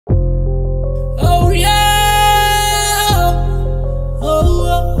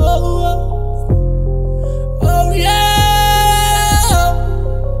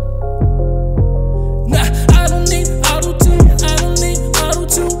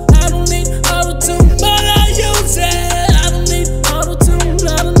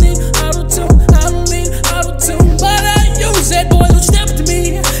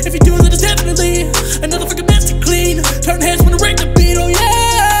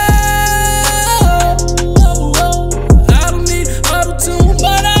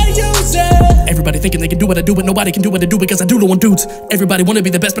what I do, but nobody can do what I do because I do it on dudes. Everybody wanna be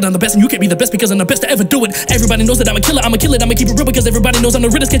the best, but I'm the best, and you can't be the best because I'm the best to ever do it. Everybody knows that I'm a killer, I'ma kill it, I'ma keep it real because everybody knows I'm the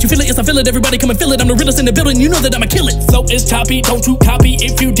realest. Can't you feel it? Yes, I feel it. Everybody come and feel it. I'm the realest in the building. You know that I'ma kill it. Flow is choppy, don't you copy.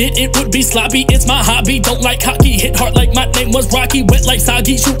 If you did, it would be sloppy. It's my hobby. Don't like hockey. Hit hard like my name was Rocky. Wet like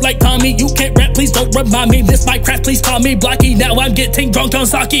soggy. Shoot like Tommy. You can't rap, please don't remind me. This my craft, please call me Blocky. Now I'm getting drunk on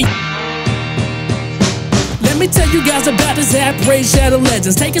sake. Let me tell you guys about this app, Raid Shadow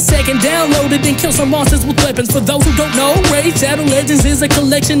Legends. Take a second, download it, and kill some monsters with weapons. For those who don't know, Raid Shadow Legends is a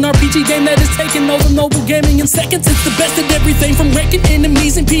collection RPG game that is taking over mobile gaming in seconds. It's the best at everything from wrecking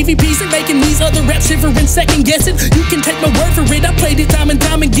enemies and PvPs and making these other raps shiver and second guessing. You can take my word for it, I played it time and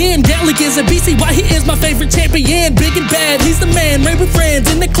time again. Gallic is a BCY, he is my favorite champion. Big and bad, he's the man, raid with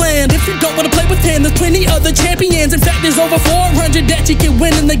friends in the clan. If you don't want to play with him, there's plenty other champions. In fact, there's over 400 that you can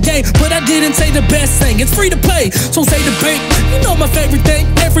win in the game. But I didn't say the best thing, it's free to play. So say the bank, you know my favorite thing.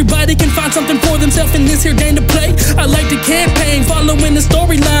 Everybody can find something for themselves in this here game to play. I like the campaign, following the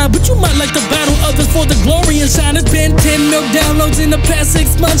storyline, but you might like to battle others for the glory and shine. It's been 10 mil downloads in the past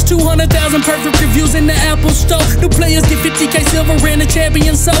 6 months, 200,000 perfect reviews in the Apple Store. New players get 50k silver and a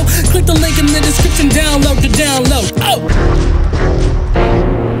champion. So click the link in the description, download to download.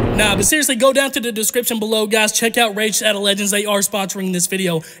 Nah, but seriously, go down to the description below, guys. Check out Raid Shadow Legends. They are sponsoring this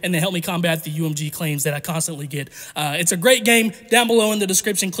video, and they help me combat the UMG claims that I constantly get. It's a great game. Down below in the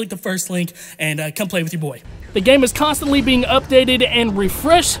description, click the first link, and come play with your boy. The game is constantly being updated and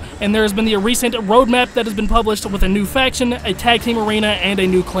refreshed, and there has been the recent roadmap that has been published with a new faction, a tag team arena, and a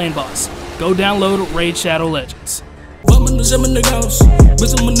new clan boss. Go download Raid Shadow Legends.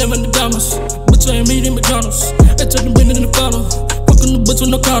 In the butts when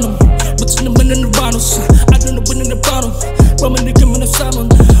I count them, butts in the wind in the bottles. I done the wind in the bottle. Woman, they come in the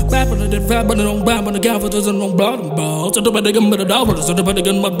silent. Rapper to that rap, but I don't rap, but the guy for doesn't know bottom balls. So the better gun, but the dollar, so the better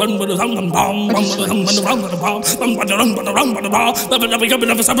gun, but the hum, but the hum, but the hum, but the hum, but the hum, but the hum, but the hum, but the hum, but the hum.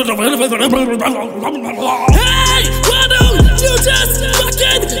 Hey, why don't you just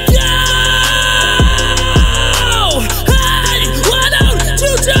fucking go? Hey, why don't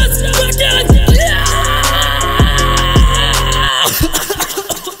you just fucking go?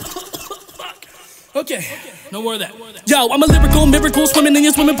 Okay, no more of that. Yo, I'm a lyrical miracle, swimming in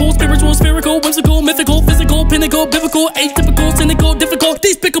your swimming pool, spiritual, spherical, whimsical, mythical, physical, pinnacle, biblical, atypical, cynical, difficult,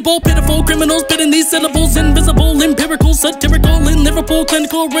 despicable, pitiful, criminals, spitting these syllables, invisible, empirical, satirical, in Liverpool,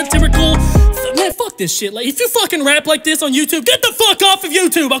 clinical, rhetorical. Man, fuck this shit. Like, if you fucking rap like this on YouTube, get the fuck off of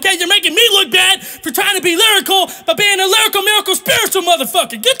YouTube, okay? You're making me look bad for trying to be lyrical by being a lyrical, miracle, spiritual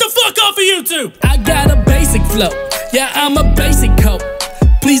motherfucker. Get the fuck off of YouTube. I got a basic flow. Yeah, I'm a basic coat.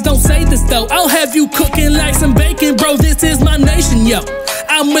 Please don't say this though, I'll have you cooking like some bacon, bro, this is my nation, yo.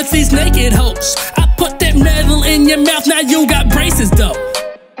 I'm with these naked hoes. I put that metal in your mouth, now you got braces though.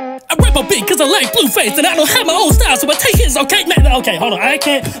 I rap a beat cause I like Blueface and I don't have my own style, so I take his, okay? Man, okay, hold on, I'm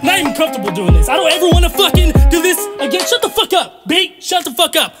not even comfortable doing this. I don't ever wanna fucking do this again. Shut the fuck up, B, shut the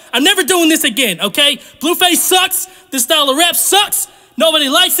fuck up. I'm never doing this again, okay? Blueface sucks, this style of rap sucks, nobody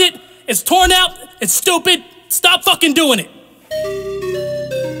likes it, it's torn out, it's stupid, stop fucking doing it.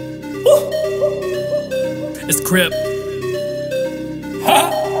 It's Crypt.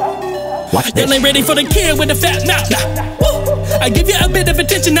 Watch this. Y'all ain't ready for the kid with the fat mouth. I give you a bit of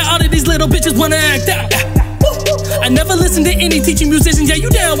attention, now all of these little bitches wanna act out. I never listen to any teaching musicians, yeah, you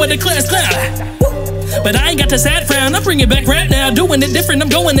down with the class clown. But I ain't got the sad frown, I'm bringing back rap now, doing it different. I'm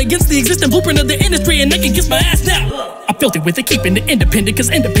going against the existing blueprint of the industry, and they can kiss my ass now. I'm filthy with it, keeping it independent, cause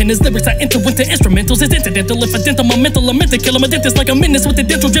independence lyrics I enter into instrumentals. It's incidental, if I dental my mental, I'm meant to kill 'em. A dentist like a menace with the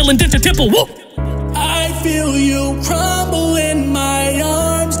dental drill and dental temple. Woo! I feel you crumble in my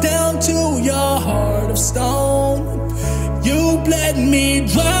arms down to your heart of stone. You bled me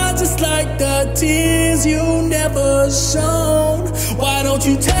dry just like the tears you never shown. Why don't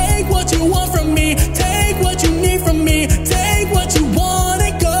you take what you want from me? Take what you need from me. Take what you want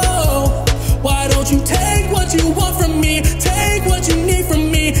and go. Why don't you take what you want from me? Take what you need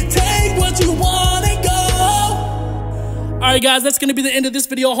from me. Take what you want and go. Alright guys, that's going to be the end of this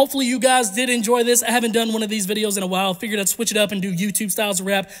video. Hopefully you guys did enjoy this. I haven't done one of these videos in a while. Figured I'd switch it up and do YouTube styles of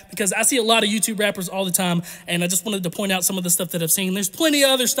rap because I see a lot of YouTube rappers all the time, and I just wanted to point out some of the stuff that I've seen. There's plenty of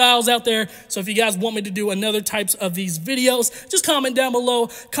other styles out there, so if you guys want me to do another types of these videos, just comment down below.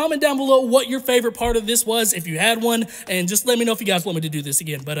 Comment down below what your favorite part of this was, if you had one, and just let me know if you guys want me to do this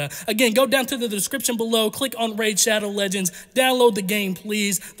again. But again, go down to the description below, click on Raid Shadow Legends, download the game,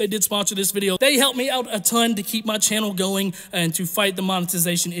 please. They did sponsor this video. They helped me out a ton to keep my channel going and to fight the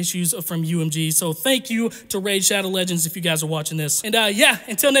monetization issues from UMG. So thank you to Raid Shadow Legends if you guys are watching this. And yeah,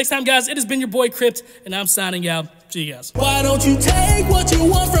 until next time, guys, it has been your boy Crypt, and I'm signing out. See you guys. Why don't you take what you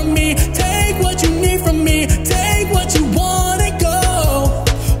want from me?